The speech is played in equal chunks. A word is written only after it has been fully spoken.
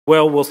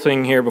Well, we'll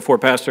sing here before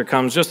Pastor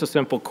comes. Just a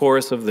simple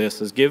chorus of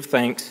this is give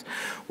thanks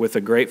with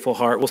a grateful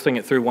heart. We'll sing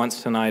it through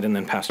once tonight, and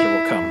then Pastor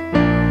will come.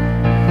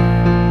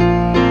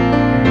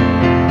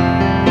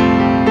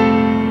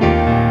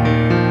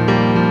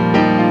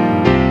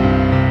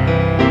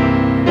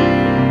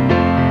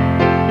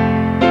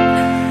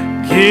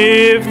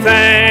 Give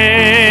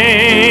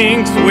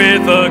thanks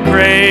with a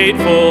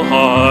grateful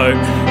heart.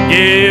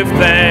 Give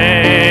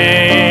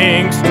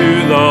thanks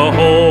to the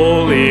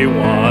Holy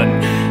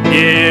One.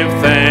 Give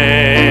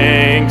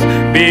thanks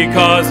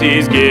because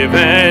He's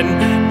given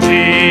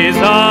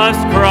Jesus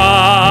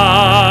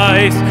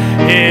Christ,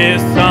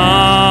 His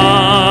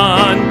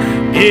Son.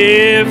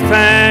 Give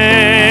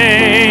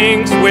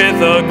thanks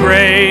with a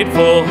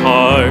grateful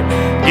heart.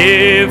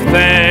 Give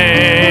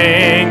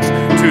thanks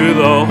to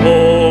the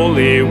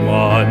Holy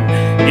One.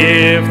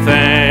 Give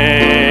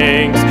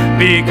thanks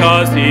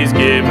because He's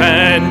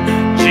given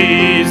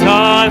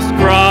Jesus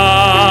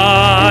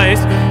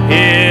Christ,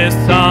 His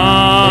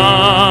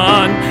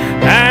Son.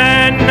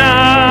 And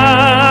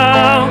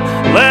now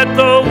let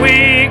the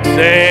weak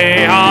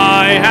say,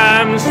 I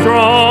am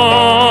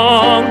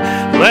strong.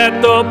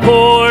 Let the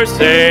poor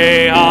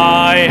say,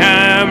 I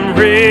am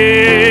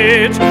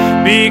rich,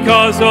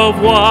 because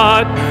of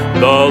what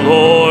the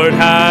Lord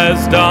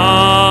has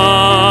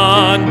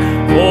done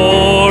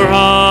for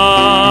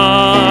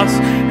us.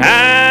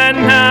 And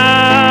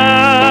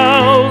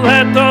now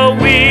let the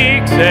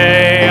weak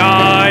say,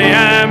 I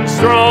am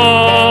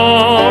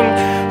strong.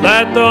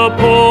 Let the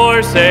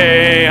poor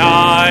say,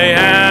 I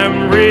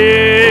am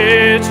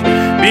rich,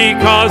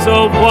 because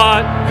of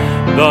what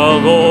the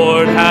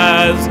Lord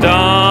has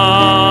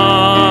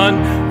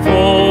done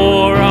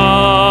for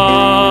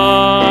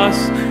us.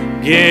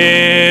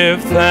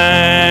 Give thanks.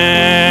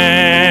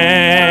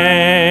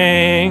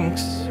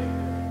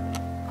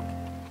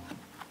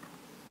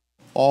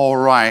 All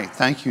right.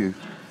 Thank you,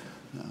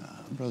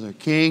 Brother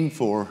King,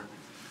 for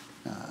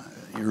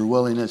your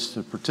willingness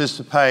to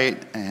participate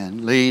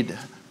and lead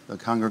the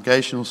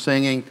congregational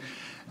singing.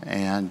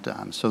 And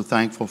I'm so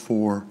thankful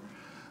for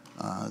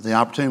the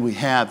opportunity we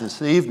have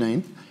this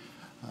evening.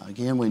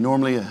 Again, we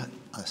normally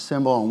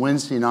assemble on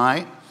Wednesday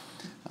night,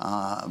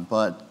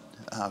 but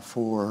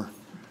for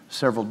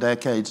several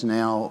decades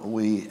now,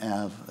 we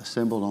have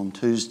assembled on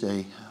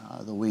Tuesday,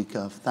 the week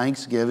of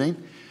Thanksgiving.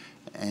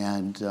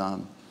 And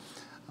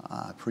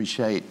I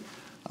appreciate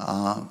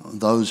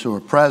those who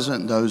are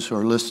present, those who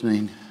are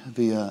listening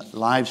via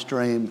live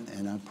stream,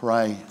 and I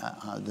pray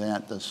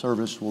that the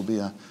service will be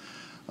a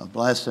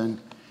blessing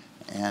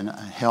and a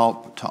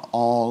help to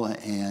all.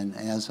 And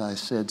as I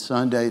said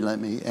Sunday, let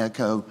me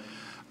echo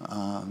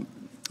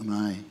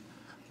my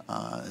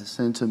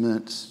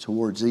sentiments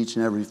towards each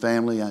and every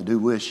family. I do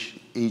wish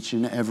each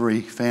and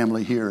every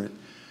family here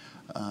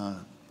at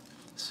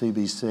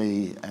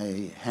CBC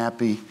a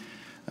happy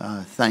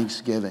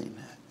Thanksgiving.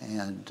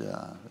 And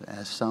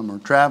as some are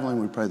traveling,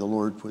 we pray the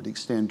Lord would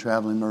extend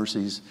traveling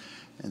mercies.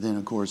 And then,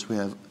 of course, we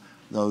have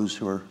those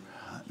who are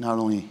not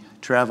only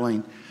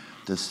traveling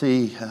to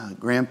see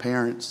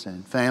grandparents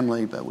and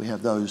family, but we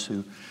have those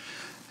who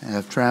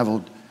have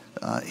traveled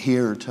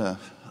here to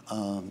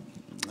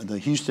the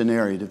Houston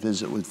area to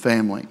visit with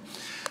family.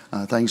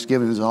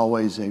 Thanksgiving is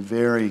always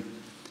the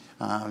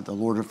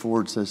Lord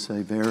affords us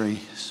a very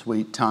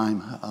sweet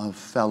time of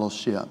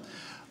fellowship.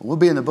 We'll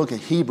be in the book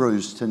of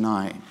Hebrews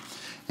tonight.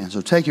 And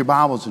so take your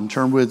Bibles and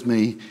turn with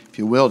me, if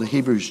you will, to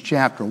Hebrews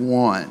chapter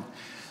 1.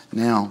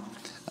 Now,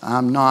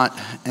 I'm not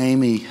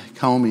Amy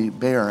Comey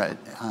Barrett.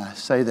 I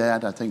say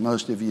that, I think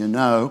most of you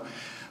know.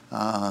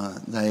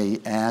 They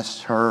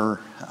asked her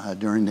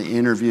during the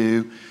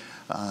interview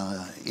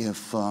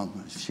if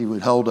she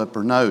would hold up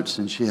her notes,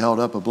 and she held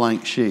up a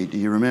blank sheet. Do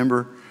you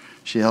remember?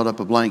 She held up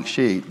a blank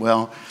sheet.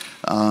 Well,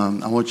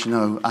 I want you to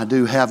know I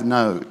do have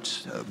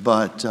notes,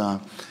 but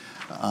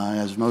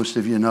as most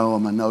of you know,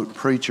 I'm a note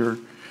preacher.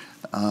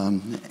 But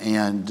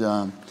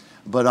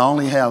I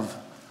only have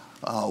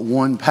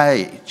one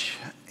page,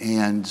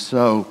 and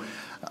so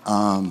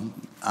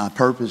I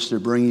purpose to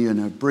bring you an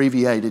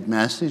abbreviated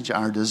message.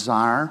 Our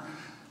desire,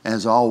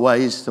 as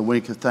always, the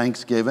week of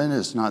Thanksgiving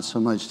is not so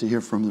much to hear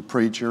from the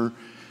preacher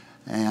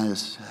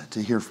as to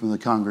hear from the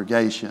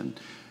congregation.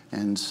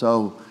 And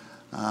so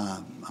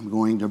I'm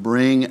going to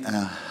bring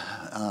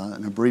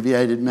an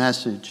abbreviated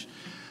message,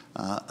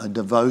 a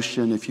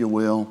devotion, if you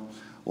will,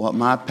 what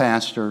my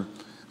pastor,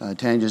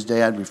 Tanya's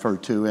dad,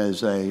 referred to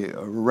as a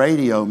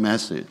radio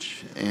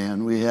message.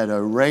 And we had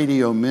a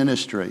radio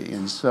ministry.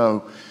 And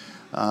so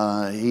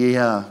it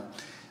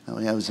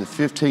was a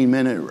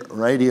 15-minute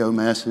radio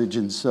message.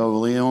 And so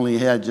we only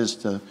had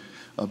just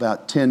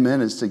about 10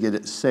 minutes to get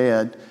it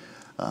said.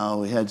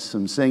 We had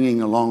some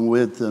singing along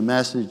with the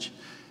message.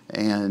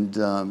 And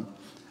so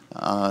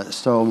I'm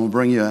going to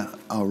bring you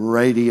a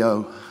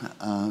radio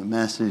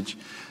message,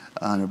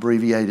 an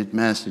abbreviated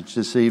message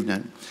this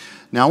evening.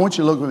 Now, I want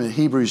you to look with me at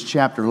Hebrews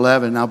chapter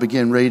 11. I'll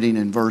begin reading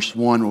in verse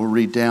 1. We'll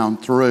read down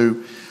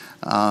through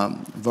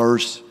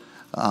verse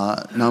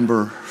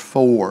number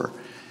 4.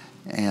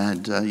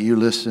 And you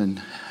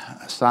listen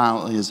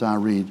silently as I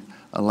read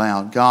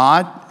aloud.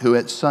 God, who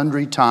at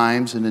sundry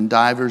times and in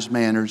divers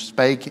manners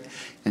spake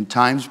in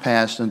times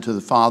past unto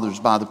the fathers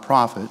by the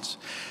prophets,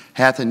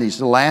 hath in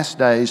these last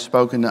days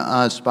spoken to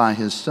us by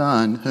his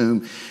Son,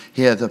 whom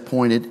he hath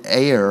appointed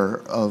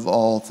heir of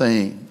all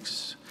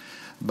things,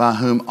 by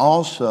whom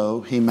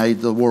also he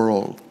made the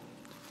world,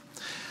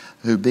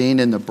 who being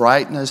in the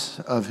brightness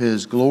of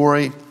his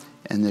glory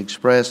and the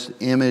express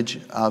image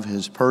of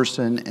his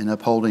person, and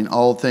upholding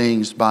all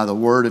things by the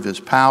word of his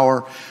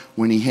power,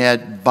 when he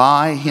had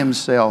by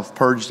himself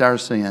purged our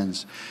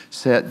sins,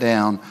 sat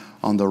down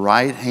on the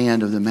right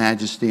hand of the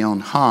majesty on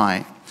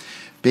high,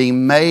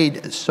 being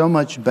made so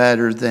much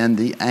better than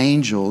the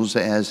angels,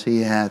 as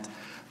he hath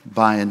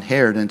by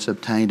inheritance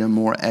obtained a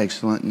more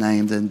excellent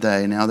name than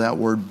they. Now that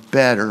word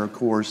better, of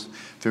course,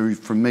 if you're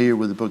familiar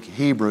with the book of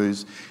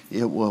Hebrews,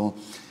 it will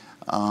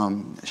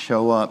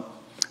show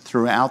up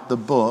throughout the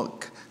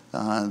book.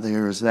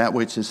 There is that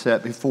which is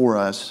set before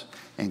us,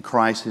 and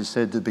Christ is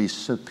said to be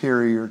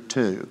superior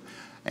to.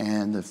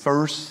 And the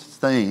first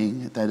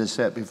thing that is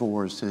set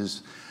before us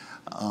is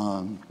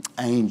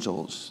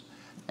angels.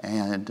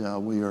 And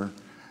we are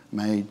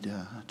made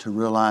to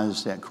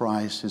realize that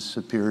Christ is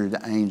superior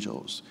to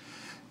angels.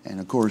 And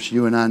of course,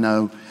 you and I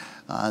know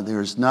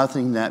there's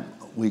nothing that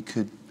we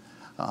could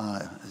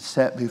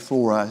set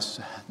before us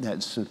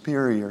that's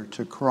superior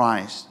to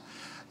Christ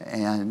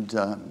and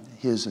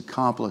his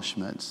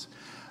accomplishments.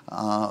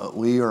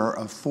 We are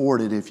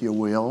afforded, if you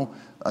will,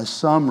 a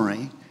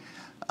summary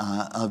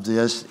of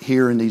this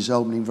here in these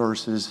opening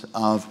verses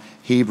of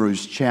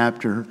Hebrews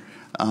chapter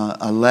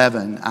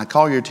 11. I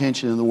call your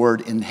attention to the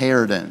word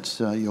inheritance.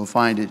 You'll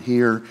find it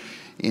here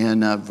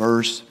in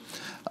verse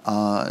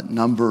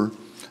number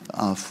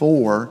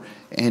 4,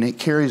 and it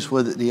carries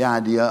with it the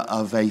idea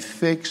of a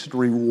fixed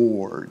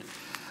reward.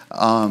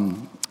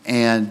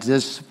 And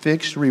this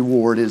fixed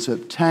reward is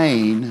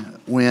obtained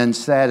when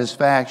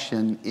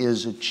satisfaction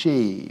is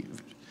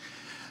achieved.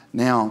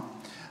 Now,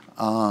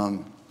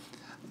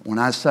 when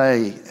I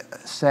say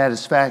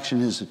satisfaction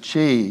is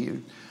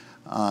achieved,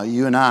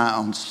 you and I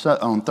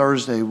on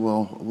Thursday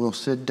will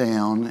sit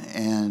down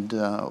and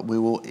we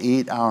will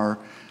eat our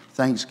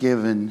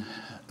Thanksgiving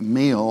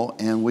meal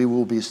and we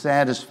will be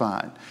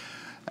satisfied.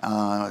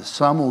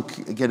 Some will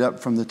get up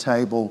from the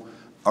table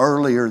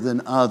earlier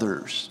than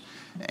others.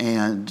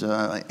 And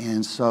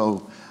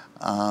so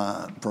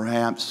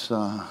perhaps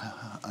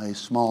a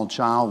small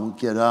child will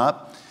get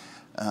up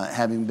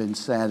having been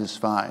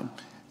satisfied.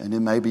 And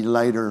then maybe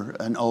later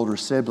an older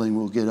sibling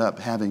will get up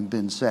having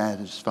been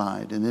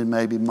satisfied. And then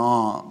maybe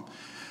mom.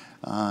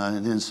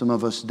 And then some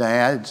of us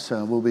dads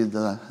will be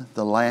the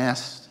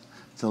last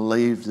to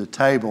leave the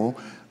table.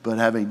 But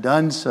having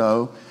done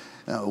so,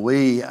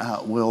 we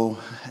will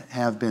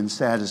have been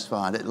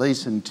satisfied, at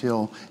least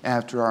until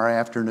after our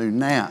afternoon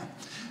nap.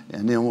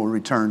 And then we'll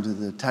return to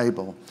the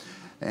table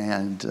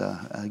and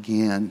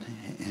again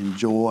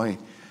enjoy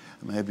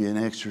maybe an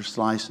extra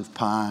slice of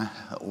pie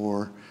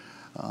or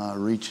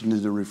reach into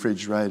the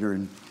refrigerator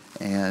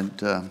and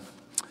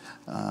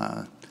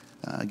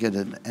get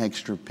an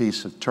extra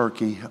piece of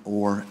turkey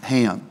or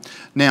ham.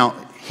 Now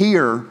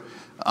here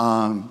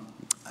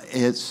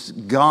it's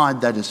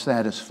God that is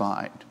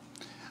satisfied.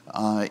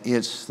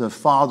 It's the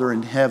Father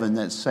in heaven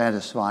that's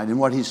satisfied. And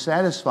what he's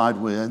satisfied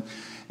with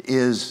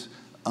is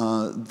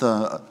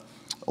the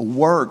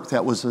work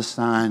that was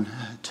assigned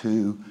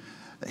to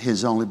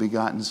his only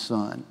begotten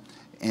Son.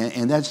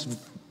 And that's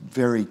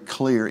very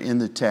clear in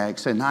the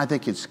text. And I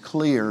think it's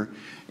clear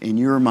in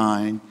your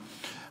mind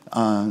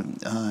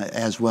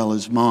as well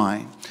as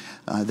mine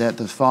that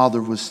the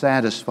Father was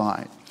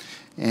satisfied.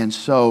 And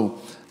so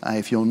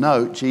if you'll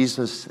note,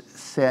 Jesus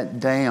sat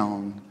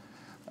down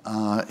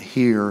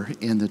here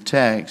in the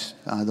text.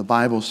 The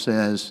Bible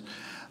says,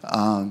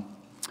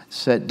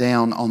 set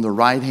down on the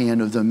right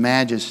hand of the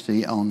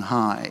majesty on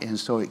high. And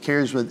so it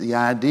carries with the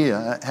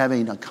idea,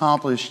 having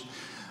accomplished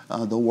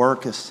the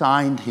work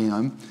assigned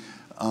him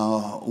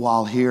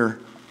while here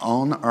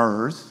on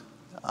earth,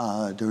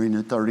 during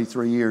the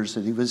 33 years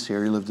that he was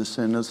here, he lived a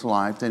sinless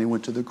life. Then he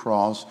went to the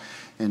cross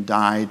and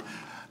died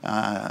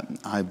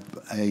a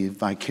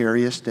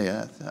vicarious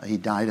death. He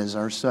died as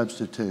our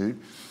substitute.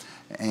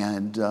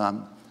 And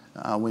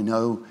we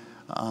know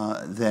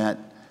that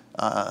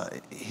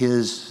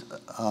his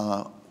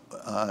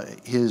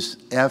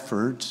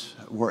efforts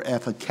were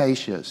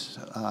efficacious.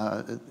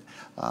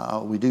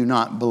 We do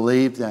not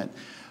believe that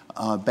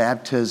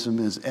baptism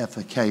is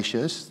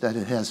efficacious, that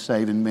it has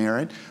saving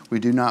merit. We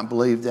do not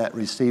believe that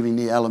receiving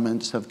the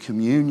elements of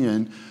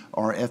communion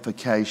are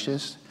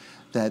efficacious,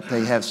 that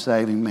they have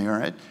saving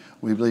merit.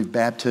 We believe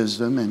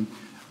baptism and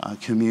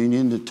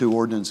communion, the two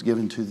ordinances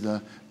given to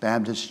the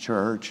Baptist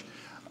Church,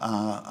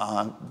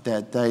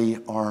 that they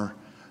are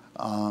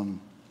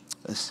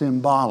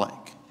symbolic.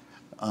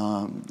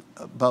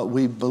 But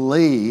we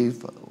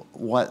believe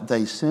what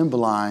they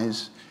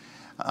symbolize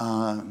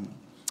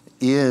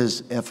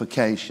is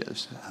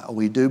efficacious.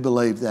 We do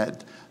believe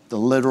that the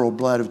literal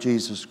blood of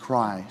Jesus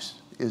Christ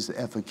is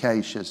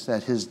efficacious,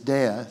 that his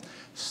death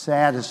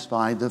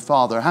satisfied the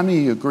Father. How many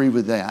of you agree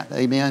with that?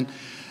 Amen?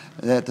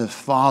 that the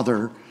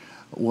Father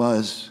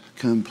was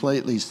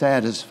completely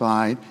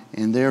satisfied,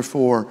 and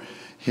therefore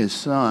his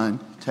Son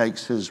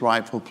takes his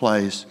rightful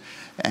place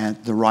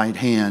at the right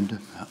hand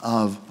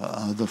of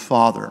the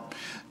Father.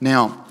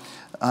 Now,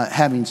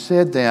 having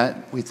said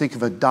that, we think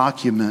of a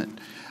document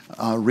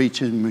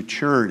reaching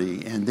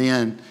maturity, and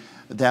then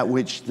that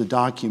which the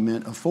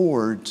document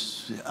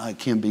affords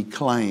can be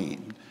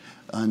claimed.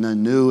 An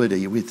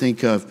annuity. We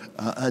think of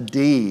a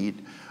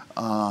deed.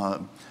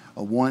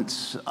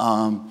 Once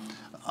the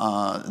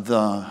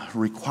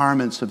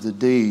requirements of the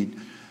deed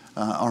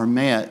are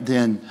met,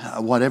 then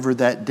whatever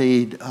that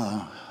deed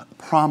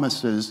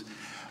promises,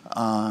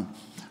 the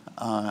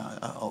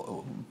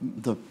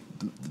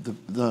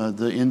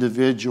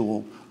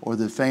individual or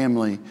the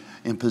family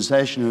in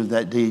possession of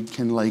that deed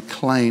can lay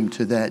claim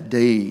to that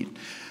deed.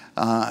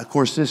 Of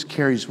course, this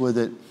carries with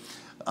it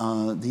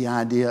the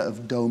idea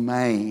of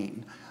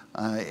domain.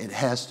 It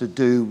has to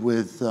do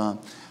with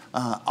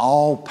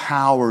all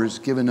powers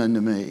given unto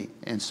me.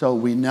 And so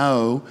we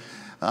know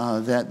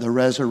that the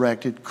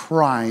resurrected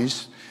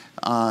Christ,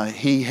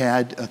 he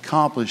had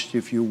accomplished,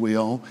 if you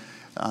will,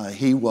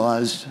 he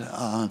was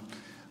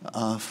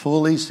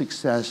fully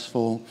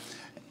successful,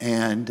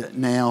 and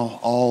now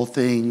all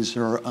things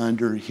are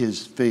under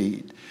his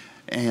feet.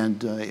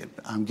 And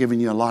I'm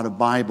giving you a lot of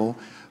Bible,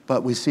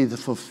 but we see the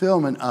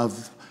fulfillment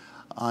of,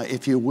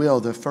 if you will,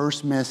 the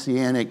first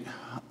messianic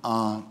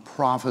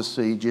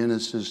prophecy,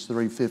 Genesis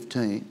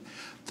 3:15,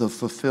 the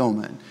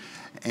fulfillment,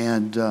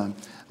 and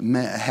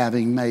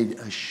having made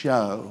a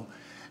show.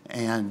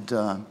 And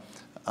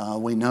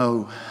we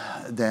know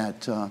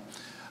that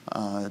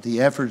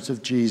the efforts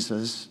of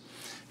Jesus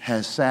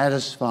has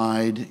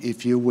satisfied,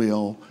 if you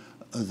will,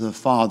 the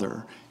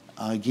Father.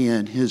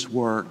 Again, his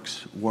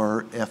works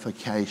were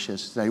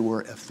efficacious. They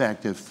were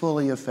effective,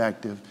 fully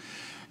effective,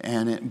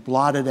 and it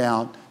blotted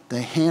out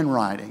the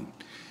handwriting.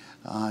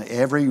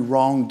 Every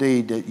wrong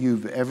deed that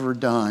you've ever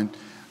done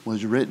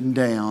was written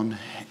down,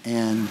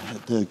 and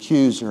the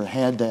accuser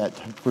had that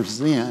to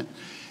present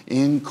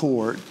in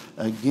court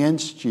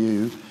against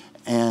you.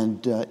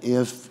 And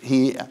if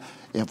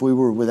we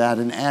were without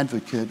an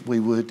advocate, we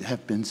would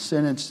have been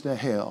sentenced to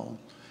hell.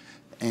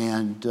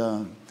 And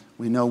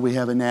we know we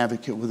have an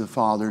advocate with the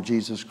Father,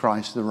 Jesus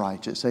Christ the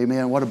righteous.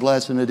 Amen. What a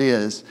blessing it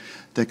is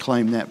to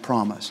claim that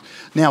promise.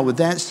 Now, with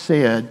that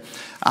said,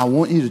 I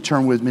want you to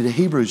turn with me to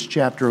Hebrews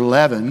chapter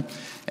 11,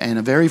 and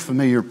a very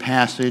familiar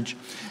passage.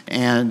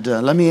 And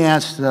let me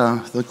ask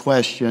the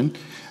question,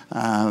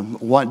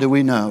 what do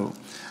we know?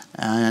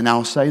 And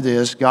I'll say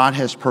this: God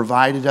has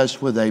provided us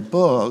with a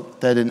book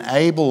that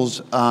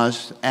enables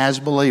us as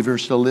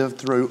believers to live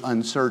through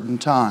uncertain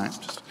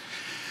times.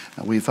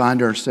 We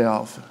find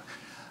ourselves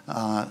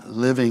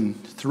living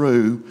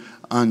through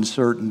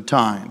uncertain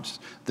times.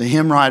 The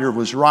hymn writer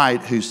was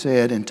right who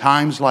said, in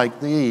times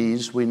like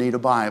these, we need a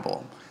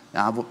Bible.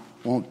 Now, I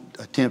won't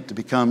attempt to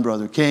become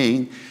Brother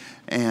King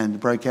and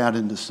break out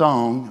into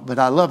song, but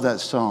I love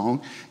that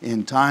song.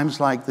 In times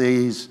like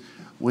these,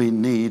 we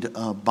need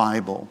a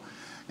Bible.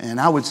 And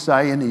I would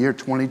say in the year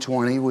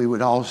 2020, we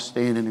would all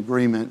stand in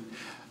agreement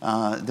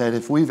that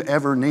if we've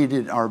ever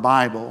needed our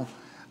Bible,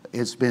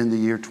 it's been the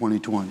year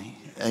 2020.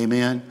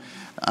 Amen.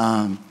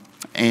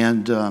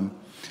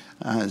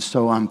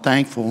 So I'm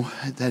thankful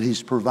that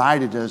he's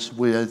provided us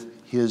with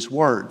his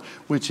word,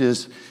 which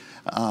is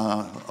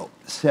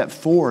set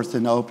forth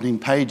in the opening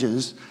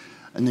pages,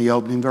 in the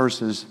opening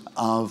verses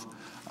of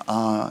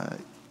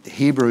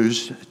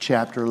Hebrews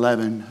chapter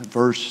 11,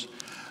 verse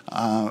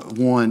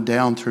 1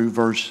 down through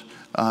verse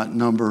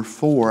number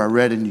 4. I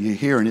read it to you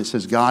here, and it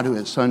says, God, who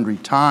at sundry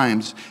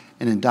times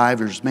and in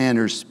divers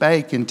manners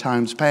spake in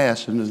times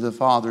past unto the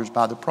fathers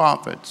by the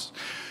prophets.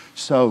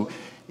 So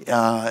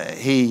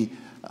he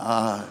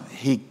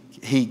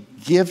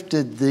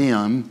gifted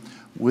them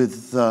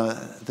with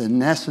the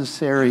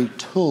necessary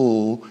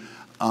tool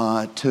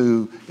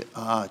to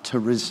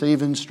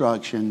receive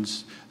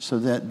instructions so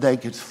that they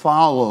could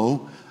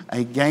follow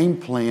a game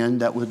plan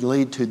that would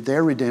lead to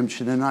their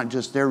redemption, and not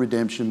just their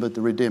redemption, but the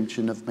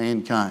redemption of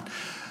mankind.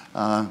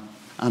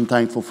 I'm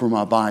thankful for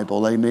my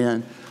Bible.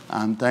 Amen.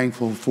 I'm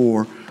thankful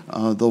for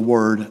the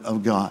Word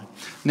of God.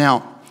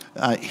 Now,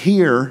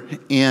 here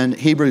in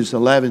Hebrews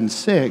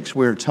 11:6,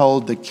 we're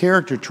told the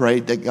character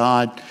trait that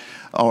God,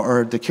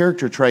 or the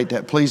character trait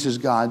that pleases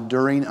God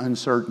during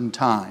uncertain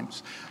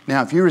times.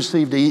 Now, if you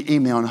received the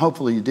email, and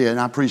hopefully you did,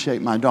 and I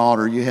appreciate my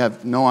daughter, you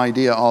have no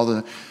idea all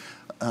the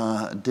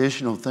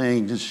additional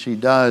things she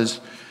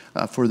does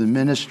for the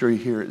ministry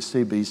here at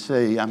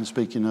CBC. I'm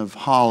speaking of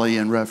Holly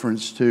in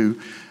reference to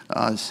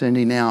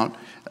sending out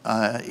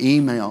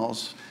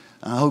emails.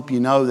 I hope you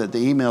know that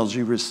the emails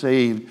you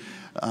received,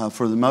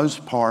 for the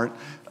most part,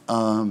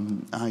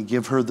 I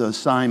give her the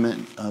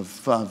assignment of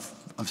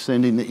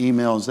sending the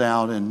emails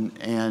out,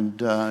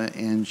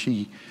 and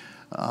she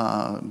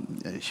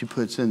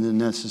puts in the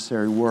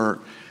necessary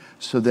work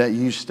so that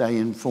you stay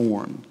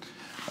informed.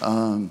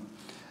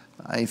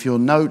 If you'll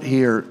note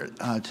here,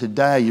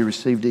 today you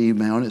received an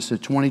email, and it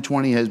said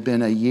 2020 has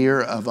been a year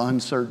of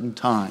uncertain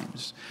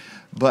times.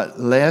 But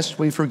lest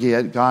we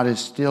forget, God is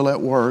still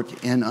at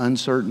work in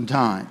uncertain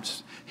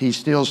times. He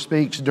still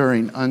speaks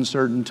during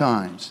uncertain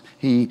times.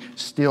 He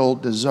still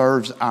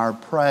deserves our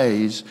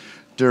praise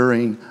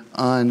during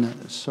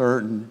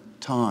uncertain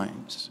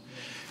times.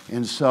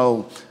 And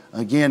so,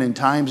 again, in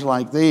times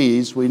like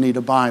these, we need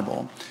a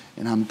Bible.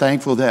 And I'm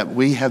thankful that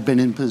we have been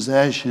in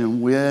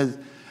possession with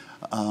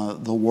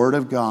the Word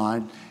of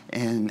God,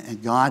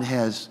 and God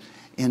has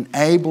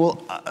enabled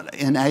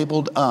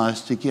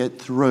us to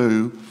get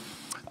through,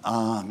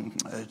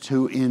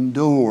 to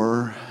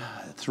endure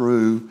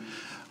through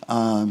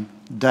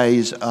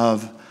days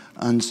of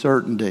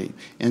uncertainty.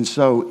 And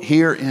so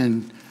here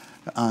in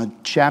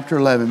chapter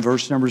 11,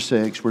 verse number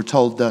 6, we're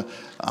told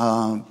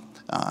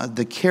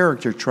the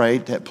character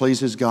trait that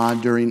pleases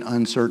God during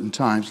uncertain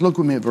times. Look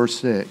with me at verse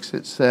 6.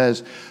 It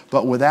says,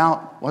 but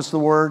without, what's the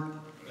word?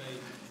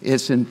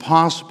 It's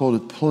impossible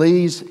to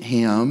please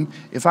Him.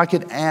 If I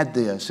could add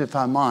this, if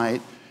I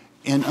might,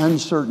 in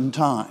uncertain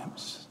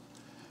times.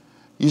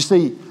 You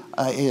see,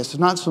 it's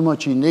not so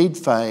much you need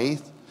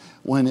faith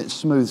when it's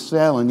smooth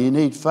sailing. You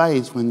need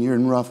faith when you're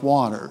in rough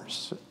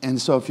waters.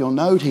 And so if you'll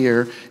note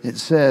here, it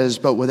says,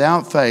 but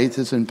without faith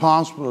it's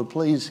impossible to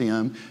please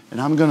Him. And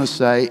I'm going to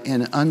say,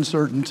 in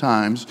uncertain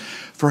times,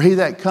 for he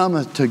that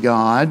cometh to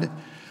God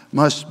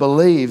must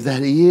believe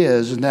that He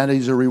is, and that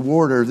He's a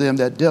rewarder of them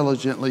that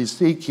diligently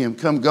seek Him.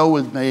 Come go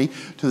with me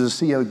to the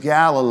Sea of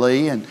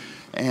Galilee, and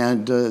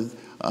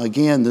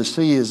again, the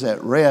sea is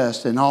at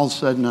rest, and all of a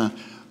sudden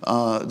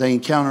they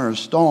encounter a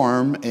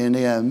storm, and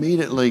they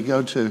immediately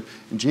go to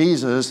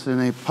Jesus and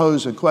they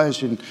pose a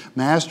question,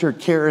 Master,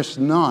 carest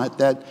not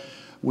that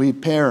we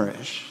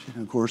perish?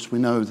 And of course, we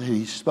know that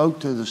He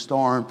spoke to the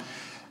storm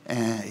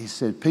and He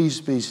said,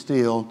 peace be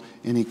still,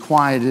 and He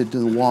quieted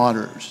the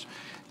waters.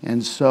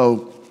 And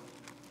so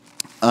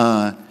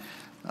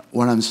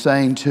what I'm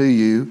saying to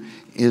you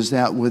is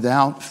that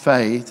without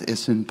faith,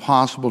 it's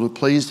impossible to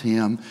please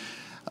Him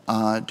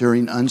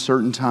during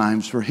uncertain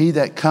times. For he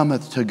that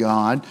cometh to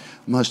God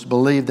must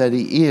believe that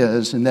He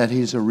is, and that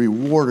He's a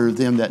rewarder of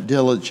them that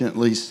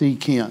diligently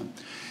seek Him.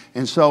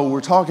 And so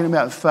we're talking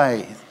about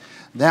faith,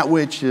 that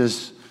which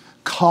is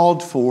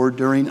called for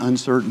during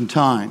uncertain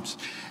times.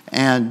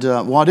 And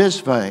what is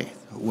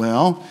faith?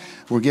 Well,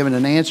 we're given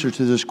an answer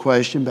to this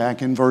question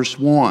back in verse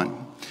 1.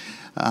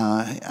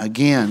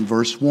 Again,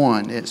 verse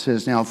 1, it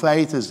says, now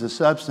faith is the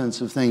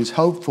substance of things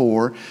hoped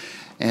for,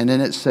 and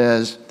then it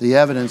says, the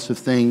evidence of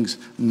things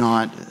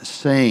not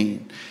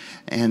seen.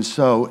 And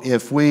so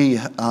if we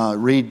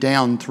read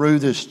down through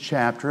this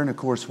chapter, and of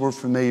course we're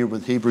familiar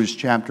with Hebrews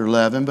chapter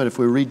 11, but if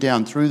we read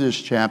down through this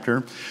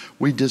chapter,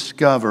 we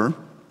discover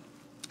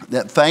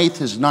that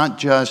faith is not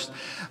just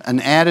an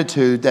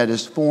attitude that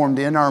is formed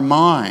in our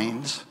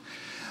minds,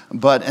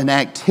 but an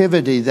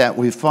activity that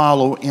we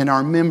follow in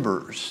our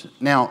members.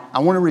 Now, I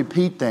want to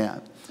repeat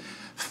that.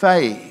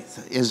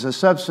 Faith is the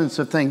substance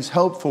of things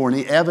hoped for and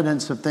the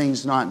evidence of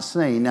things not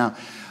seen. Now,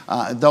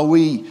 though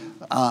we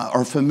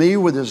are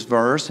familiar with this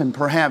verse, and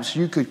perhaps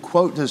you could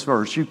quote this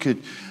verse, you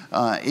could,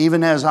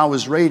 even as I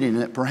was reading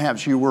it,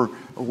 perhaps you were,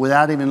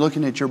 without even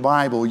looking at your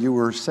Bible, you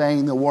were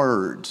saying the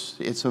words.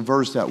 It's a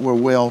verse that we're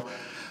well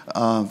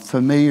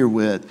familiar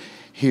with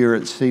here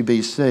at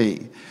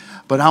CBC.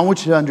 But I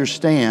want you to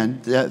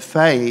understand that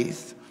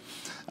faith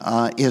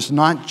is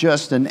not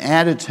just an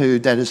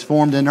attitude that is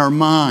formed in our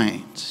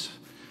minds,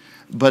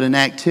 but an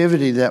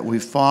activity that we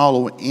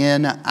follow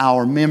in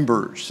our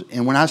members.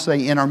 And when I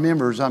say in our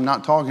members, I'm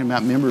not talking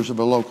about members of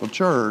a local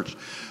church,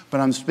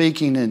 but I'm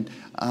speaking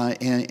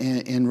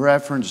in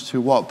reference to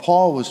what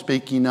Paul was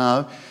speaking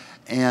of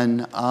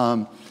in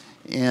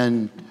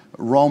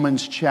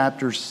Romans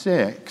chapter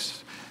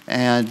 6.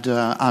 And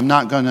I'm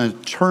not going to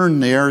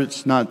turn there.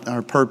 It's not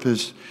our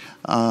purpose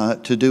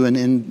to do an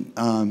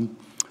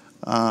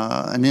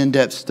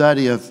in-depth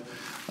study of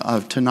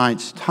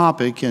tonight's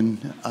topic,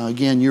 and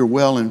again, you're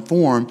well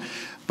informed,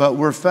 but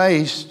we're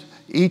faced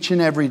each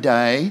and every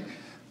day,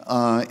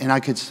 and I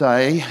could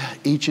say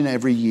each and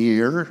every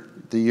year,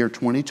 the year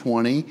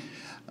 2020,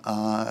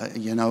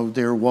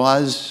 there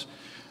was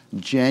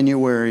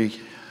January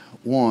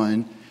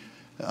 1,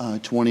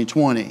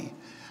 2020.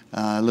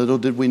 Little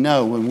did we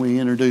know when we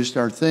introduced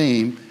our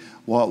theme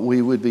what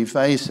we would be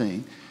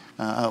facing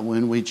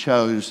when we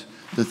chose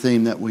the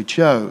theme that we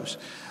chose.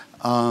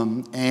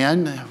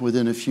 And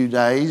within a few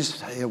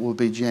days, it will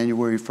be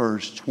January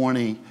 1st,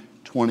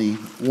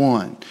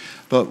 2021.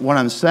 But what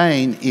I'm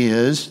saying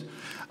is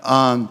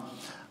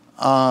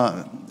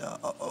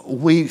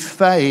we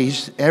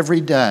face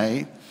every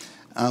day,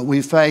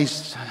 we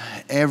face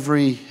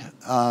every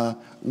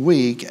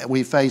week,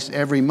 we face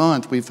every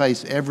month, we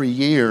face every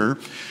year,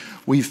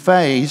 we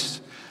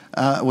face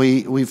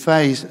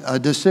a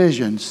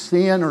decision,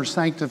 sin or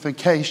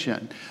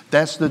sanctification.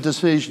 That's the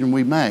decision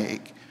we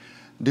make.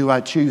 Do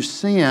I choose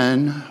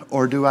sin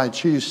or do I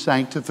choose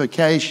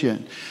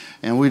sanctification?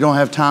 And we don't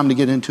have time to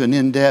get into an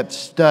in-depth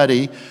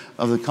study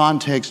of the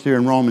context here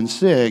in Romans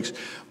 6,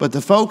 but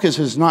the focus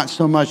is not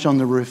so much on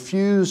the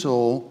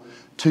refusal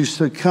to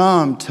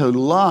succumb to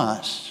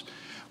lust,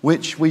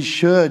 which we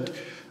should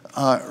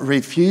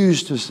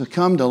refuse to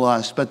succumb to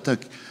lust, but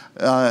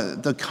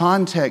the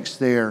context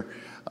there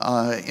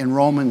in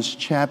Romans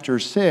chapter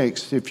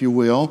 6, if you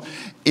will,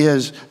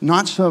 is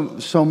not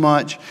so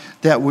much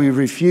that we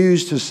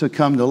refuse to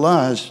succumb to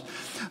lust,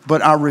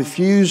 but our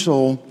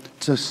refusal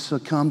to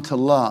succumb to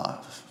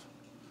love.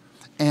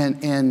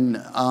 And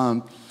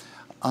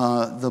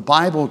the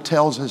Bible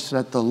tells us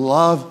that the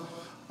love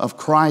of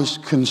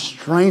Christ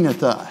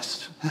constraineth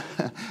us.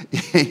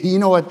 You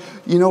know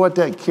what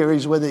that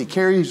carries with it? It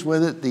carries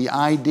with it the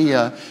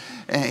idea,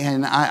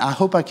 and I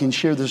hope I can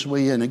share this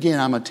with you. And again,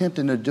 I'm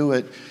attempting to do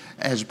it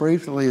as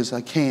briefly as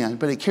I can,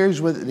 but it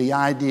carries with it the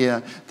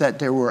idea that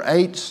there were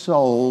 8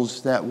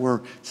 souls that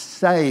were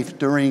safe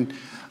during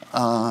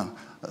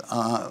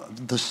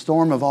the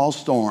storm of all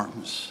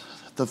storms,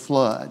 the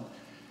flood.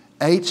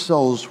 8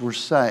 souls were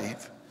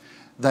safe.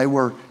 They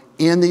were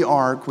in the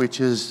ark, which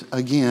is,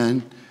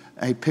 again,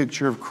 a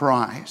picture of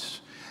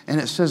Christ.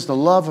 And it says the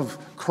love of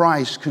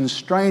Christ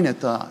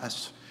constraineth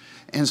us.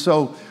 And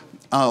so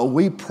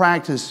we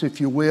practice,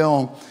 if you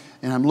will,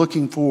 and I'm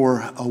looking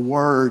for a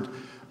word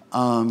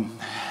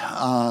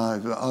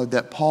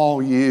that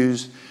Paul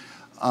used,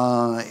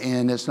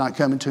 and it's not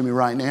coming to me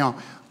right now,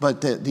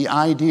 but the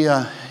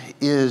idea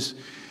is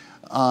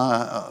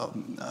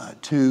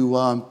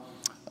to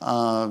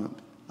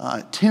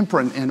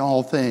temperate in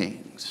all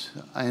things.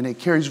 And it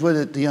carries with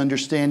it the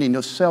understanding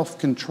of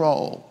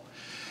self-control.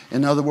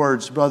 In other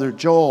words, Brother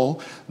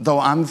Joel, though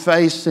I'm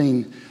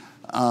facing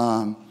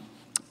a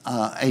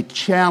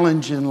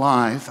challenge in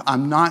life,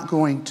 I'm not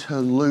going to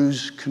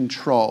lose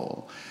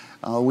control.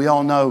 We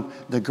all know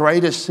the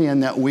greatest sin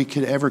that we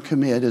could ever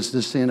commit is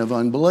the sin of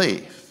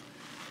unbelief.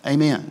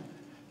 Amen.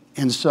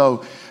 And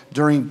so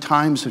during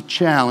times of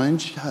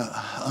challenge,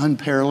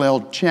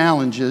 unparalleled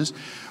challenges,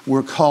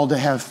 we're called to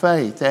have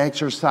faith, to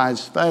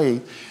exercise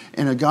faith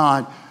in a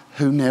God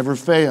who never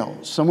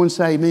fails. Someone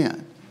say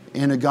amen.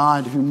 In a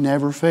God who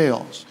never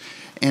fails.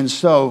 And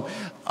so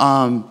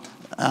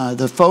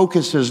the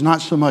focus is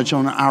not so much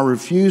on our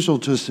refusal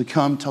to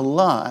succumb to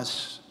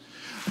lust,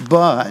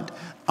 but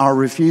our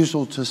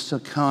refusal to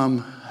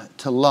succumb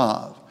to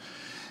love.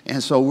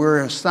 And so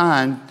we're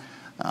assigned,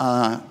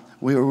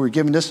 we were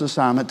given this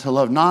assignment to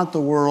love not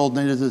the world,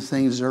 neither the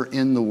things that are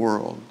in the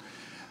world.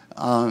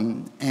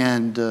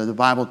 And the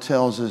Bible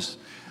tells us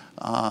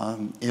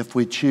if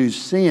we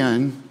choose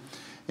sin,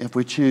 if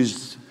we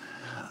choose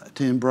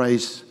to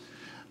embrace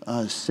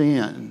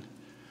sin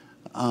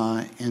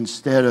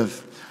instead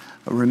of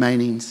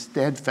remaining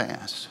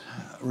steadfast,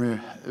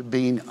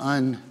 being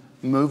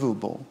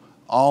unmovable,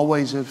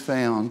 always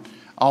found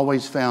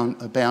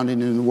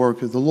abounding in the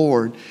work of the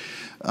Lord,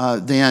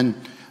 then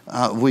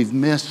we've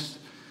missed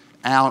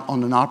out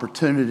on an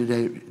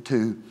opportunity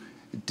to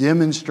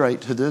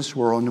demonstrate to this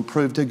world and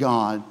prove to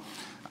God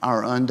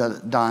our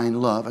undying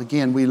love.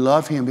 Again, we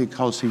love Him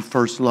because He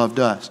first loved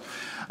us.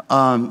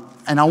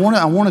 And I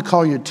want to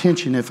call your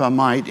attention, if I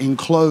might, in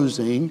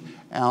closing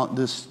out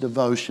this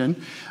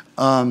devotion,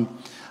 in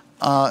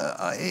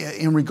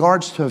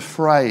regards to a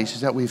phrase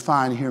that we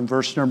find here in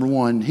verse number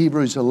 1,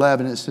 Hebrews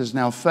 11, it says,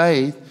 "Now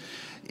faith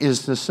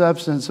is the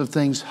substance of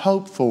things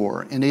hoped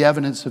for and the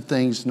evidence of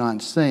things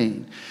not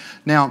seen."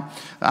 Now,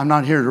 I'm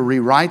not here to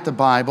rewrite the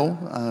Bible.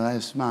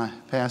 As my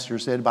pastor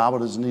said, the Bible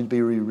doesn't need to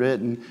be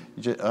rewritten.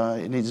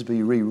 It needs to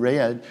be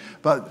reread.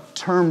 But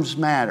terms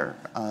matter.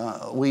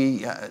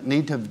 We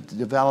need to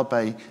develop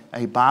a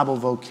Bible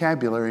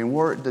vocabulary. And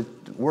the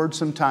words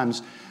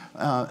sometimes,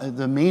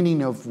 the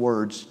meaning of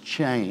words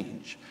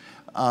change.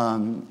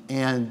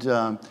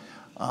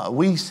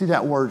 We see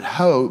that word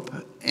hope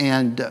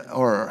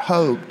or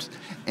hoped.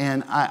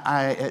 And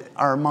in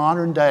our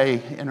modern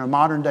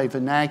day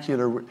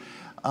vernacular,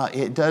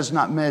 it does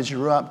not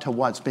measure up to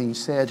what's being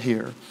said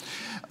here.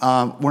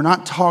 We're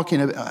not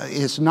talking about,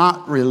 it's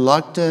not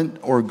reluctant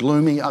or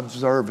gloomy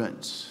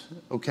observance.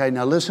 Okay,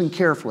 now listen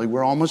carefully,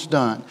 we're almost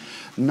done.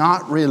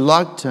 Not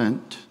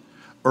reluctant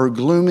or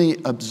gloomy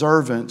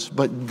observance,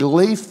 but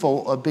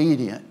gleeful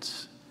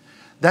obedience.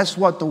 That's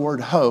what the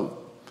word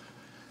hope,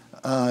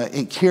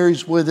 it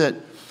carries with it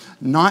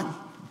not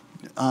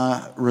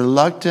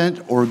reluctant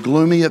or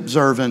gloomy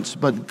observance,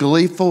 but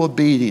gleeful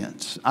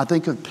obedience. I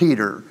think of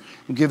Peter.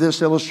 I'll give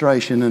this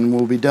illustration and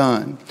we'll be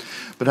done.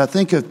 But I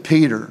think of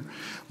Peter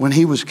when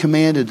he was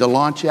commanded to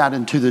launch out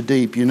into the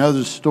deep, you know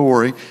the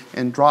story,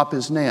 and drop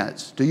his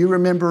nets. Do you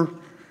remember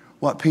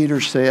what Peter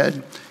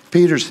said?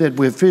 Peter said,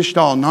 "We have fished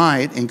all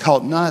night and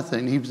caught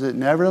nothing." He said,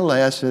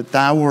 "Nevertheless, at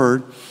thy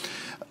word,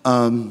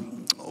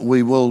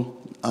 we will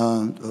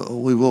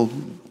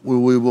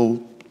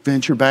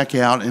venture back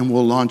out and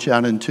we'll launch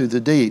out into the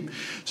deep.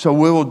 So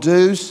we will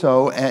do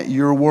so at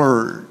your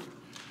word."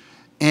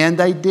 And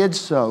they did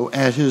so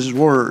at his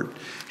word.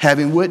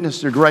 Having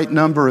witnessed a great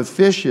number of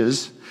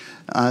fishes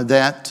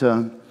that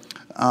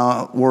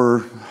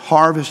were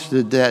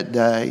harvested that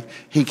day,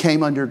 he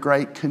came under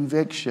great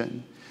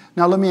conviction.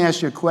 Now let me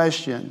ask you a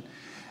question.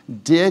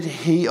 Did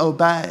he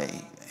obey?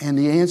 And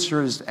the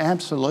answer is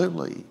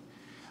absolutely.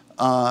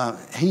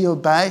 He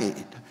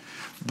obeyed.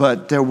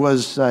 But there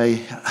was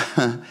a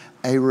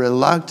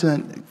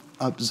reluctant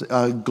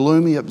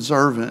gloomy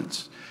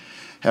observance.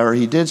 However,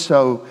 he did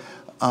so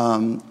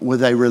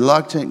with a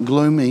reluctant,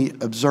 gloomy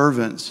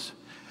observance,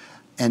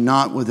 and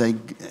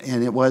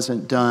it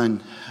wasn't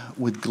done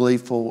with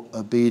gleeful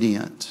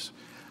obedience.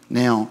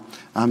 Now,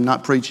 I'm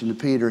not preaching to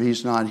Peter.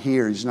 He's not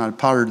here. He's not a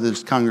part of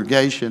this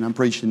congregation. I'm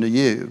preaching to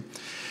you.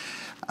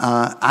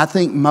 I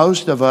think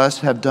most of us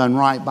have done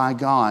right by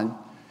God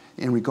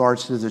in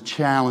regards to the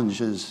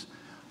challenges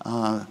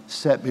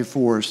set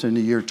before us in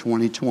the year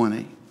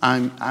 2020.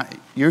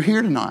 You're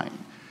here tonight.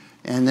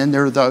 And then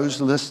there are those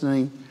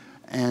listening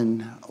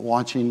and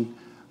watching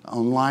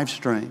on live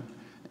stream.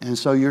 And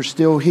so you're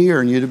still here,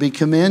 and you're to be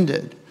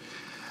commended.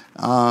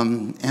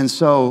 And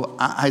so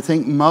I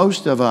think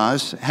most of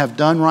us have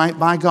done right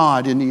by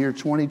God in the year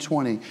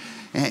 2020,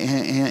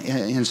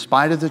 in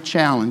spite of the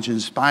challenge, in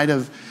spite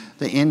of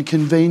the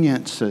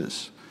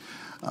inconveniences.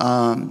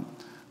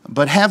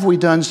 But have we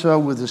done so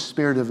with the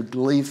spirit of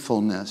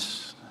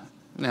gleefulness?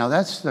 Now,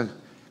 that's the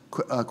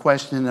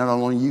question that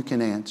only you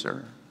can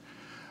answer.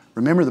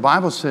 Remember, the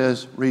Bible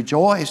says,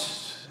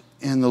 rejoice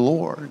in the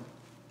Lord.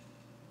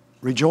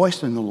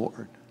 Rejoice in the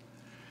Lord.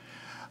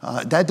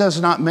 That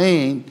does not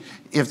mean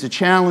if the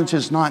challenge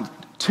is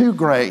not too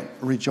great,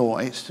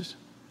 rejoice.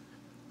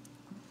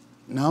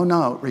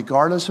 No.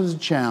 Regardless of the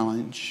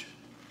challenge,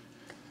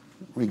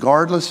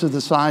 regardless of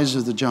the size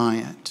of the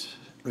giant,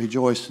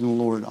 rejoice in the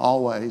Lord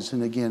always.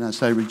 And again, I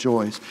say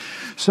rejoice.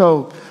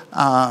 So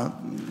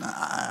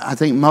I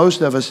think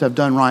most of us have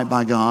done right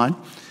by God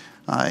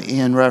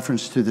in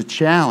reference to the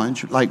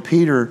challenge. Like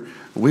Peter,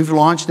 we've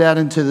launched out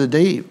into the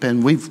deep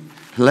and we've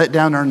let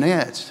down our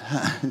nets.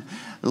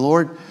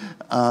 Lord,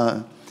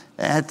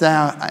 at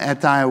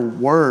thy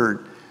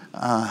word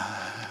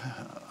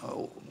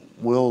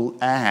will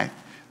act.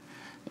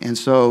 And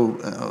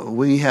so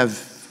we have,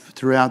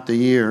 throughout the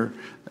year,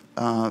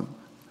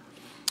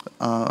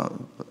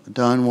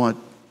 done what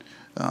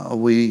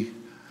we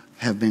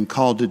have been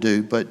called to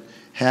do. But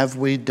have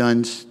we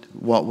done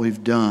what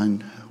we've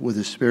done with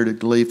a spirit of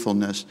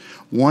gleefulness?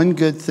 One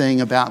good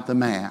thing about the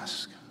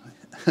mask,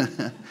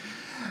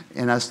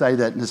 and I say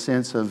that in the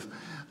sense of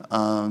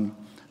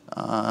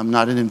I'm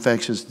not an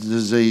infectious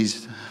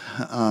disease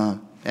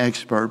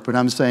expert, but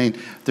I'm saying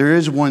there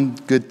is one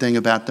good thing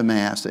about the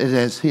mask. It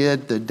has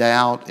hid the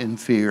doubt and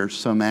fear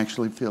some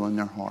actually feel in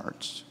their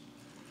hearts.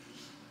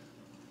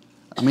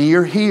 I mean,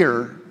 you're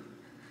here,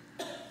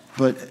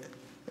 but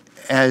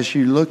as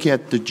you look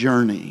at the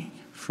journey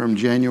from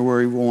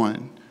January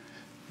 1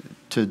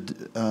 to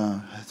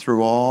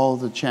through all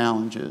the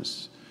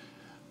challenges,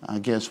 I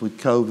guess with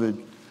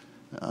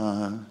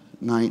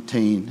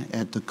COVID-19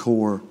 at the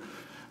core,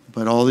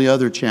 but all the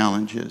other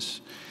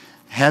challenges,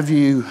 have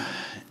you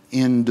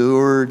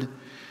endured?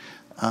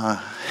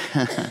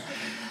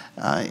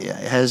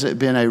 Has it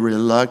been a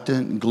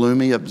reluctant,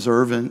 gloomy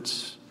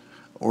observance,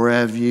 or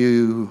have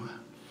you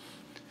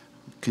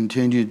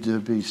continued to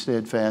be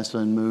steadfast,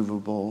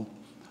 unmovable,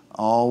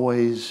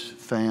 always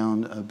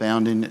found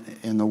abounding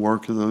in the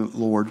work of the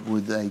Lord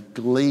with a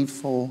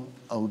gleeful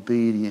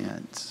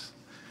obedience?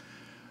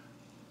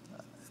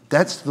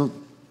 That's the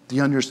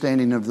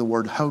understanding of the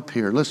word hope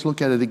here. Let's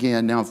look at it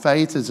again. Now,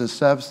 faith is a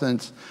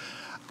substance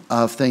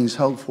of things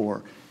hoped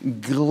for.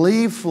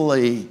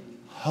 Gleefully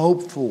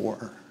hoped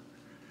for.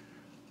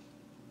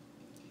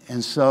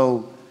 And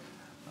so,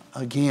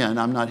 again,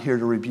 I'm not here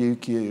to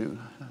rebuke you,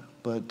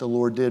 but the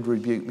Lord did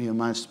rebuke me in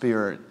my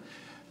spirit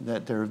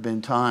that there have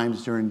been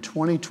times during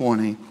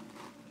 2020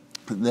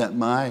 that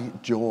my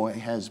joy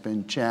has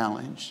been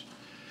challenged.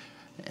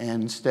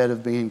 And instead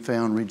of being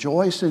found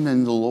rejoicing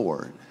in the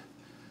Lord,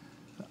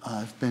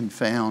 I've been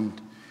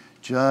found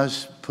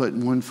just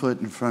putting one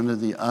foot in front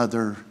of the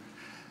other,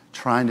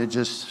 trying to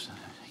just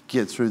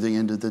get through the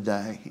end of the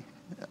day.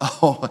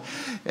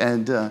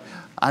 And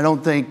I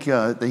don't think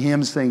the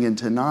hymn singing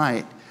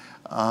tonight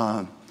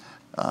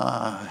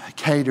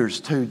caters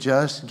to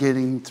just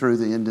getting through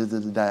the end of the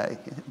day.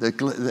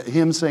 The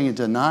hymn singing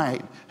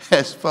tonight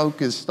has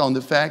focused on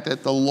the fact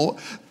that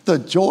the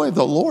joy of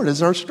the Lord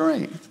is our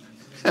strength.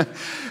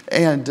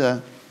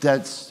 And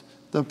that's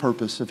the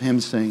purpose of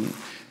hymn singing.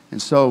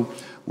 And so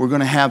we're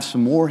going to have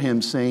some more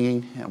hymn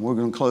singing, and we're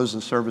going to close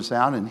the service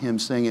out in hymn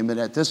singing. But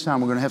at this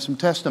time, we're going to have some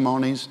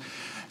testimonies.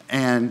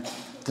 And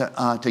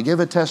to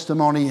give a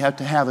testimony, you have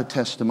to have a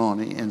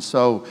testimony. And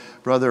so,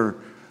 Brother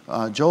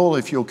Joel,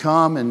 if you'll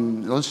come,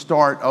 and let's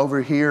start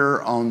over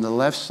here on the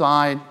left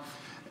side.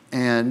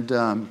 And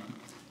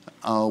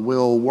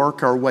we'll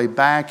work our way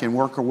back and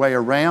work our way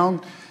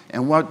around.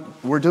 And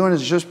what we're doing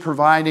is just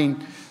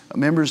providing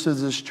members of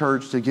this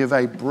church to give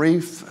a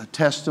brief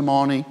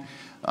testimony.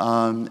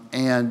 And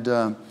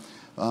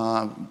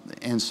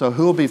so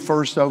who'll be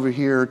first over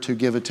here to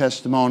give a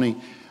testimony?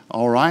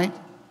 All right.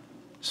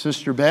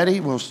 Sister Betty,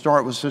 we'll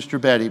start with Sister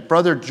Betty.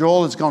 Brother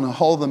Joel is going to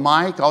hold the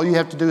mic. All you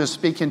have to do is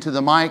speak into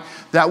the mic.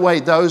 That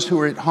way those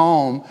who are at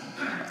home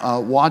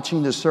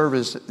watching the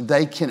service,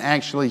 they can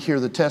actually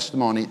hear the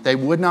testimony. They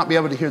would not be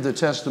able to hear the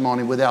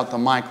testimony without the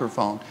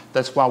microphone.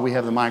 That's why we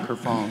have the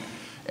microphone.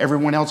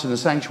 Everyone else in the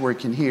sanctuary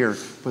can hear,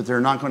 but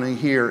they're not going to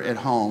hear at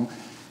home.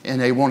 and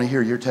they want to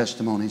hear your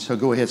testimony. So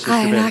go ahead, Sister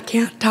And Betty. I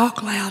can't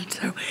talk loud.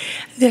 So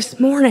this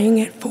morning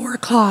at 4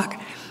 o'clock,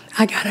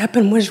 I got up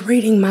and was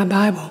reading my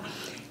Bible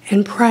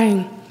and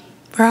praying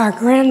for our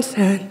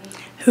grandson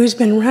who's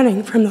been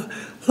running from the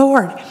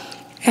Lord.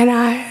 And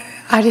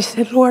I just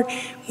said, Lord,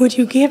 would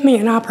you give me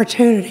an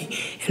opportunity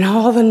in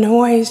all the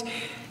noise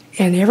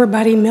and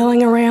everybody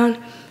milling around?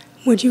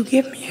 Would you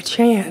give me a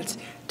chance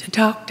to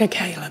talk to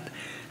Caleb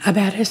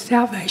about his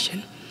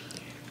salvation?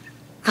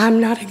 I'm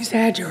not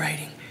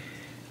exaggerating.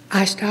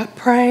 I stopped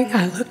praying,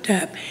 I looked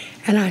up,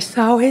 and I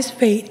saw his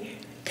feet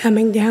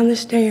coming down the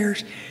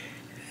stairs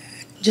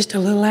just a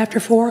little after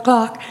 4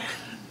 o'clock.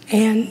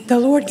 And the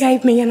Lord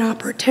gave me an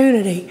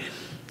opportunity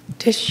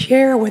to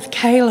share with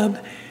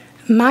Caleb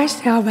my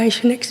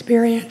salvation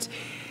experience.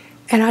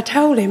 And I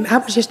told him, I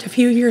was just a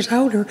few years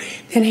older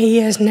than he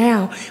is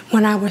now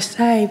when I was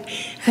saved.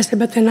 I said,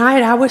 but the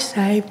night I was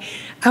saved,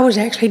 I was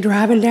actually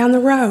driving down the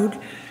road.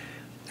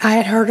 I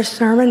had heard a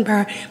sermon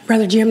by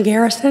Brother Jim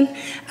Garrison.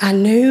 I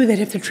knew that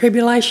if the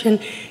tribulation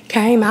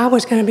came, I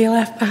was going to be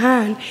left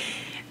behind.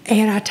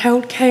 And I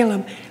told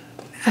Caleb,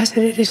 I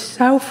said, it is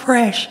so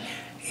fresh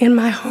in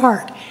my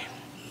heart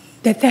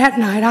that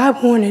night I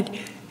wanted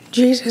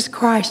Jesus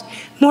Christ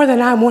more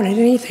than I wanted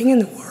anything in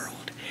the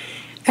world.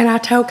 And I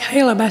told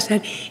Caleb, I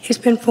said, it's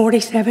been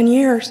 47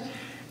 years,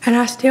 and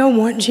I still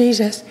want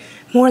Jesus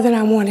more than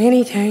I want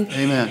anything.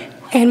 Amen.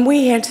 And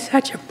we had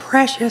such a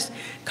precious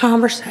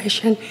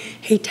conversation.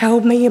 He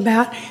told me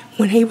about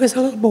when he was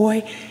a little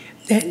boy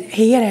that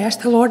he had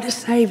asked the Lord to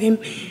save him,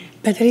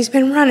 but that he's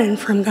been running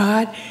from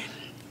God.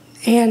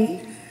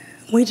 And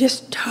we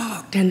just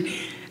talked. And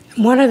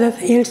one of the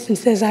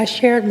instances I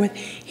shared with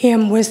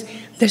him was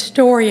the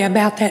story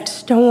about that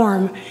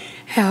storm,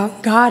 how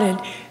God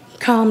had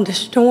calmed a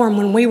storm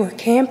when we were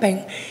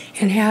camping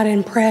and how it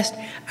impressed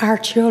our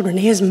children,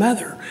 his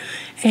mother.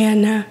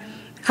 And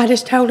I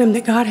just told him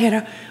that God had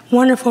a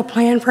wonderful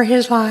plan for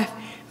his life,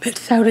 but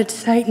so did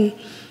Satan.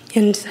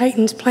 And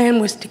Satan's plan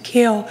was to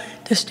kill,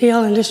 to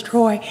steal, and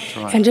destroy.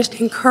 Right. And just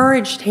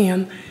encouraged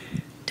him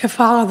to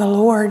follow the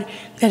Lord,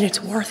 that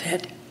it's worth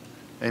it.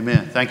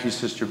 Amen. Thank you,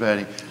 Sister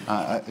Betty.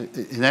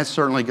 And that's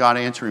certainly God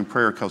answering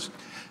prayer, because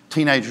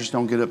teenagers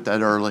don't get up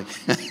that early.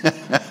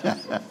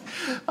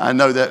 I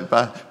know that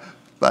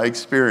by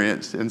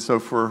experience. And so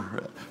for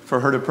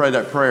her to pray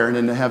that prayer and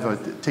then to have a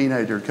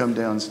teenager come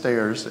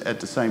downstairs at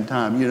the same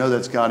time, you know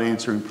that's God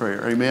answering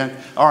prayer. Amen.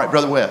 All right,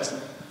 Brother West.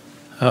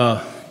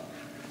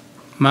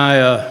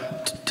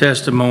 My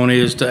testimony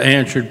is to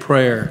answered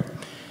prayer.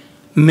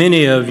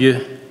 Many of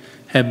you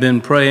have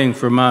been praying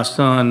for my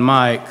son,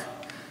 Mike,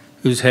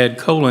 who's had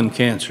colon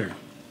cancer.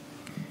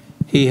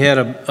 He had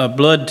a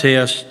blood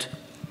test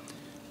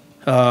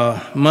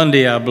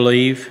Monday, I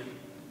believe,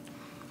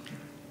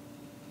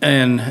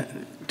 and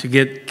to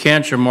get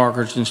cancer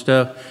markers and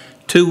stuff.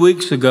 2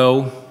 weeks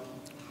ago,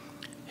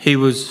 he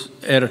was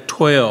at a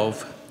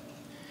 12,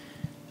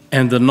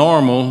 and the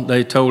normal,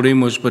 they told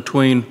him, was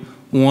between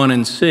 1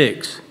 and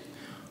 6.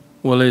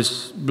 Well,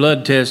 his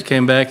blood test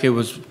came back, it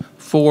was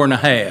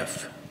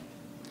 4.5.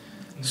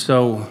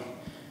 So,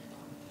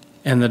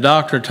 and the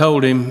doctor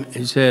told him,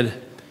 he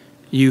said,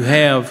 you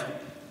have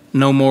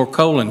no more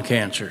colon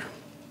cancer.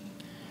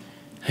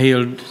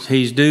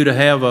 He's due to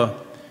have a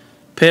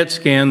PET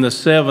scan the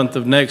 7th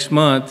of next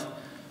month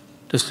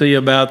to see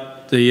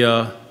about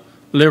the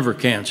liver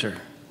cancer.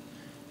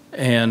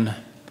 And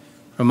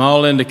from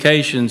all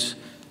indications,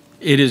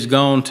 it is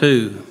gone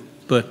too.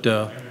 But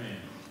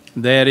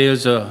that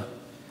is a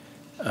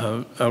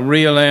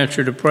real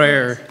answer to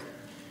prayer.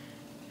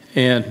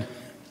 And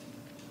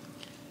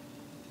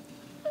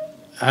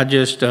I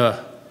just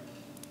have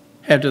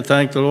to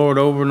thank the Lord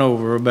over and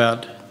over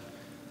about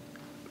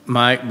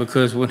Mike,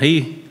 because when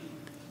he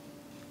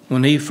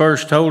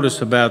first told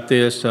us about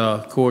this,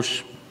 of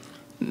course,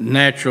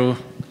 natural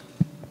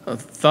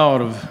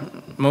thought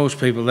of most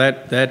people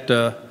that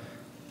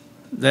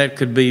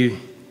could be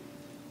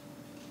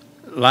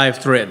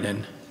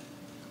life-threatening.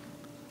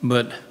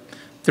 But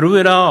through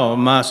it all,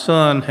 my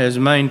son has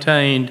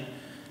maintained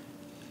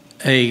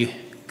a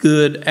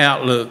good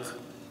outlook.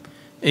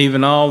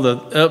 Even all the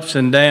ups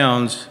and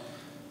downs,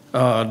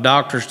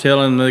 doctors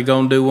tell him they're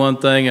going to do one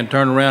thing and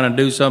turn around and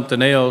do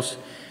something else.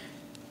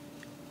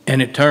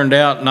 And it turned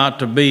out not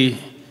to be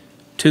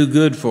too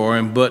good for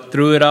him. But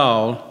through it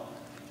all,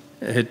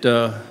 they've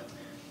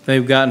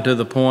gotten to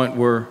the point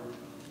where,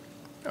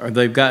 or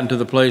they've gotten to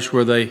the place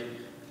where they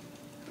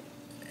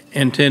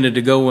intended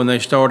to go when they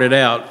started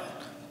out,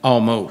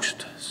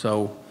 almost.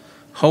 So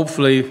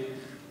hopefully,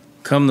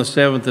 come the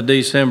 7th of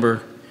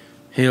December,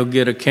 he'll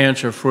get a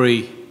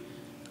cancer-free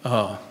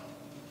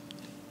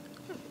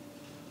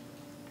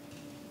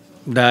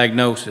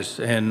diagnosis.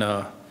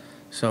 And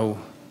so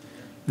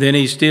then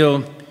he's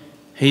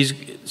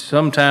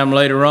sometime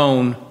later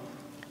on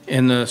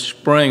in the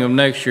spring of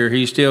next year,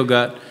 he's still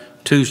got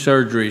 2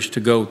 surgeries to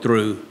go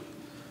through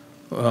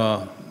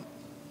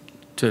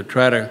to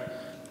try to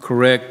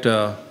correct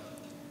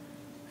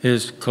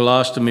his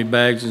colostomy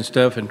bags and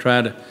stuff, and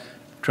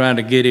trying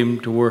to get him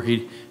to where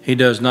he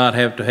does not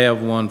have to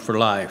have one for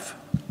life.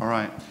 All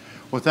right.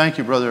 Well, thank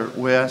you, Brother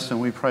Wes, and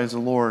we praise the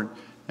Lord.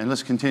 And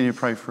let's continue to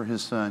pray for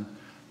his son,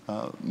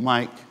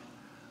 Mike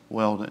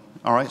Weldon.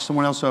 All right,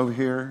 someone else over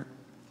here,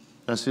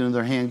 that's the end of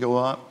their hand go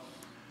up.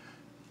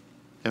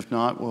 If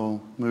not,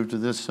 we'll move to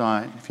this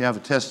side. If you have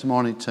a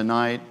testimony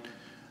tonight,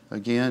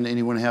 again,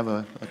 anyone have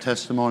a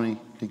testimony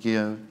to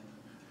give?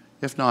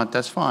 If not,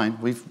 that's fine.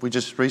 We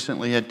just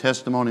recently had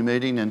testimony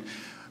meeting, and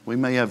we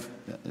may have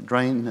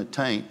drained the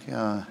tank.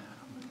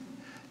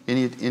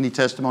 Any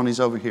testimonies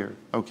over here?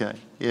 Okay.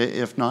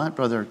 If not,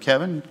 Brother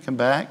Kevin, come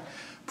back.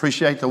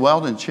 Appreciate the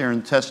Weldon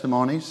sharing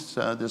testimonies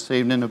this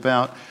evening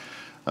about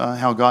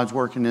how God's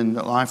working in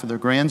the life of their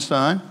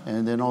grandson,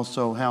 and then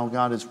also how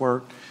God has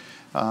worked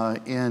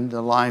in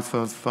the life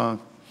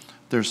of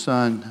their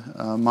son,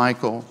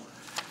 Michael.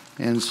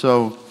 And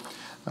so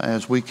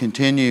as we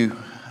continue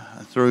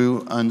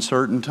through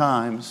uncertain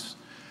times,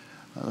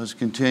 let's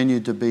continue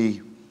to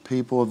be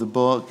people of the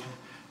book,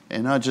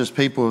 and not just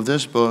people of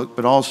this book,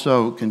 but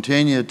also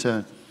continue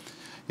to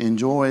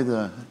enjoy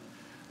the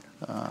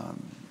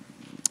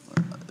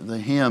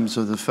hymns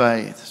of the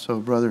faith. So,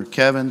 Brother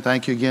Kevin,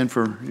 thank you again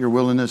for your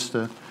willingness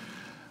to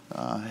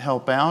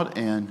help out,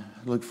 and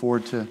look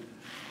forward to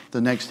the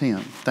next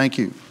hymn. Thank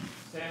you.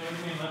 Stand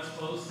with me and let's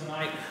close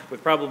tonight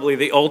with probably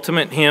the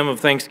ultimate hymn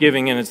of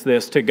thanksgiving, and it's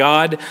this: to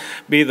God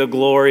be the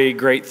glory,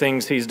 great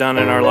things he's done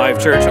in our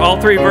life, church. All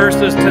three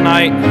verses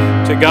tonight,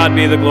 to God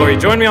be the glory.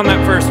 Join me on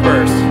that first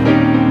verse.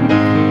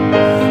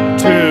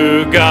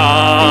 To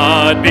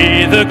God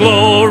be the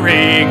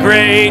glory,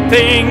 great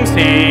things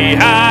he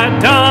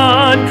had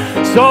done.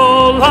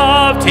 So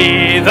loved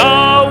he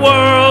the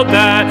world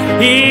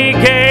that he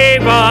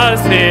gave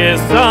us his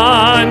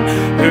Son,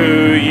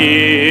 who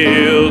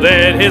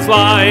yielded his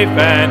life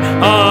and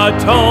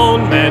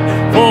atonement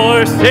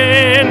for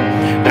sin,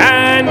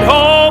 and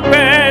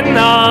opened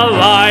the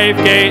life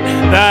gate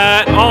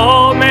that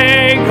all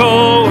may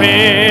go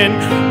in.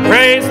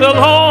 Praise the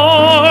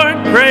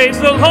Lord, praise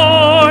the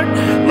Lord.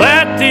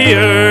 Let the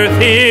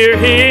earth hear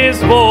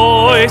his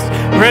voice.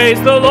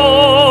 Praise the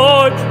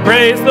Lord,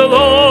 praise the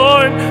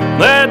Lord.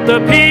 Let the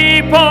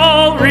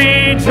people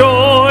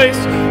rejoice.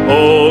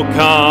 Oh,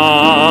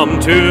 come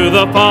to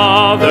the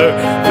Father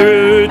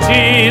through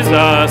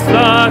Jesus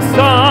the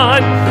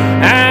Son,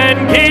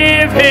 and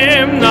give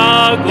him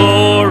the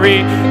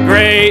glory,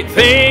 great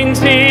things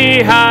he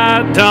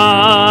hath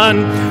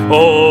done.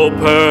 Oh,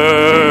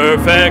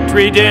 perfect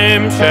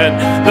redemption,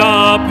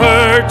 the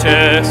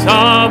purchase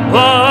of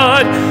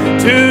blood,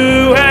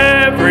 to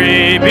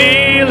every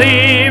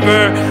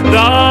believer,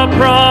 the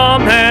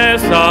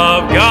promise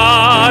of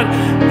God,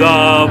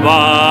 the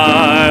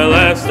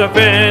vilest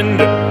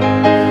offender.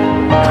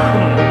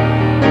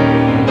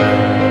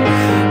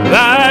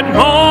 That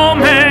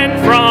moment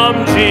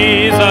from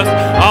Jesus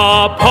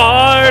a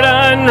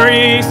pardon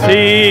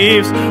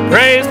receives.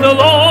 Praise the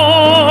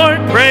Lord,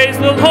 praise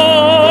the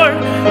Lord.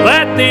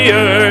 Let the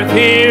earth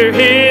hear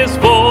his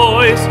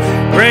voice.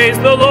 Praise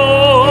the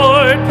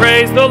Lord,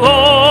 praise the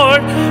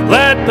Lord.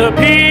 Let the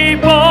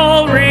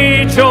people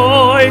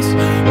rejoice.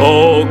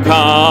 Oh,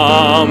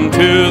 come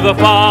to the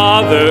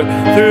Father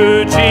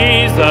through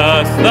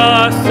Jesus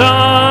the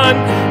Son,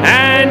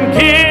 and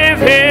give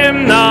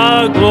him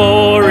the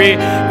glory,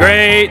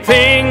 great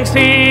things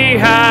he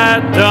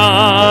hath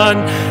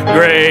done.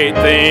 Great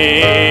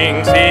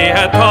things he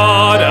hath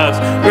taught us,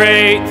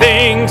 great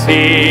things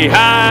he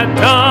hath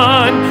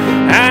done,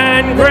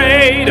 and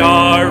great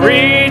our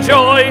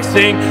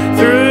rejoicing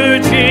through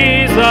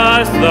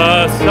Jesus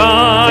the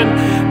Son.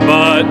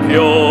 But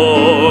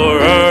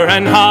purer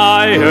and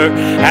higher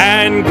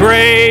and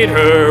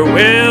greater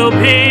will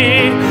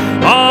be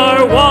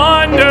our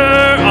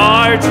wonder,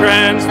 our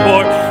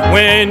transport,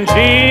 when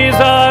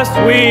Jesus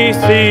we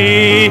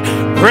see.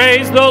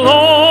 Praise the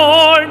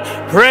Lord,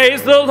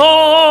 praise the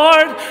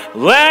Lord.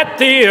 Let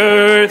the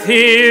earth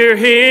hear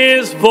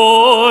his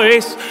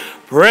voice.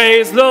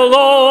 Praise the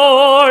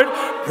Lord,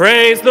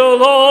 praise the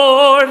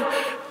Lord.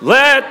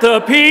 Let the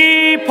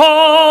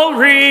people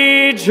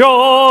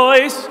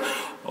rejoice.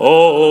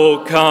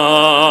 Oh,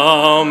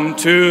 come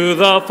to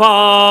the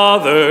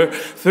Father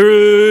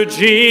through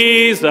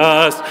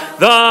Jesus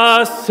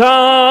the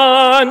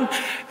Son,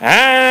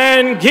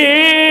 and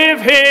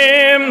give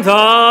him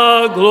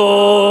the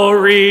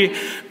glory,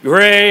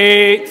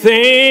 great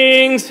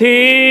things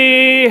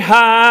he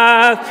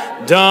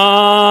hath done.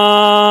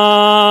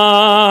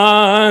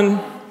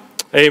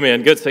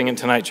 Amen. Good singing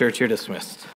tonight, church. You're dismissed.